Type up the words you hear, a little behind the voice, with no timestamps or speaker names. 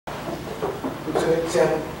Superintendent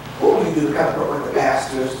Timm, what will you do to kind of work with the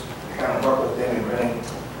pastors, to kind of work with them and bring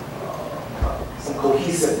some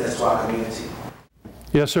cohesiveness to our community?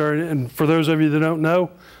 Yes, sir. And for those of you that don't know,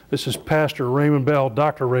 this is Pastor Raymond Bell,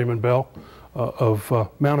 Dr. Raymond Bell of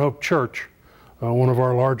Mount Hope Church, one of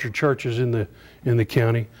our larger churches in the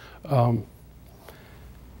county.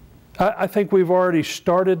 I think we've already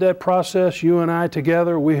started that process. You and I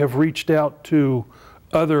together, we have reached out to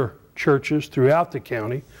other churches throughout the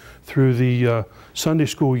county through the Sunday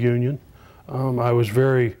School Union. I was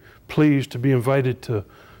very pleased to be invited to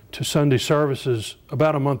Sunday services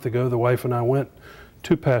about a month ago. The wife and I went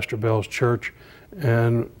to Pastor Bell's church,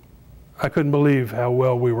 and I couldn't believe how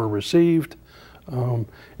well we were received. And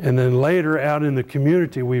then later out in the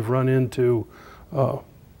community, we've run into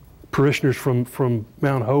parishioners from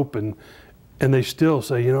Mount Hope, and they still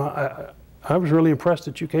say, you know, I was really impressed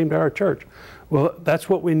that you came to our church. Well, that's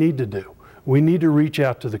what we need to do. We need to reach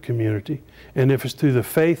out to the community, and if it's through the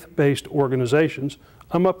faith-based organizations,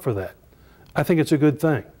 I'm up for that. I think it's a good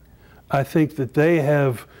thing. I think that they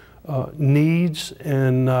have needs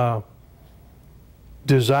and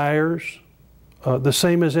desires the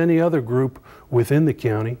same as any other group within the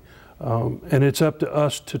county, and it's up to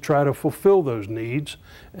us to try to fulfill those needs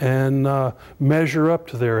and measure up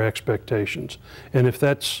to their expectations. And if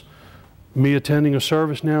that's me attending a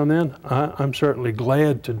service now and then, I'm certainly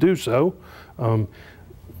glad to do so.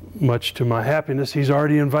 Much to my happiness, he's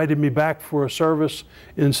already invited me back for a service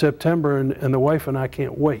in September, and the wife and I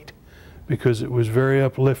can't wait, because it was very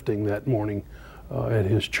uplifting that morning at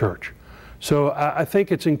his church. So I think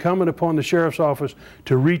it's incumbent upon the Sheriff's Office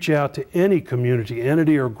to reach out to any community,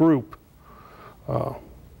 entity, or group.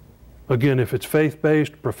 Again, if it's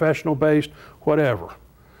faith-based, professional-based, whatever.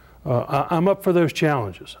 I'm up for those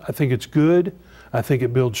challenges. I think it's good. I think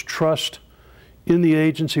it builds trust in the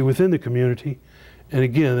agency, within the community. And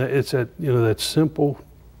again, it's that simple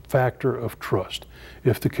factor of trust.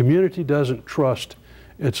 If the community doesn't trust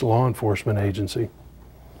its law enforcement agency,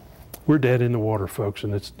 we're dead in the water, folks,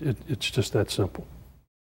 and it's just that simple.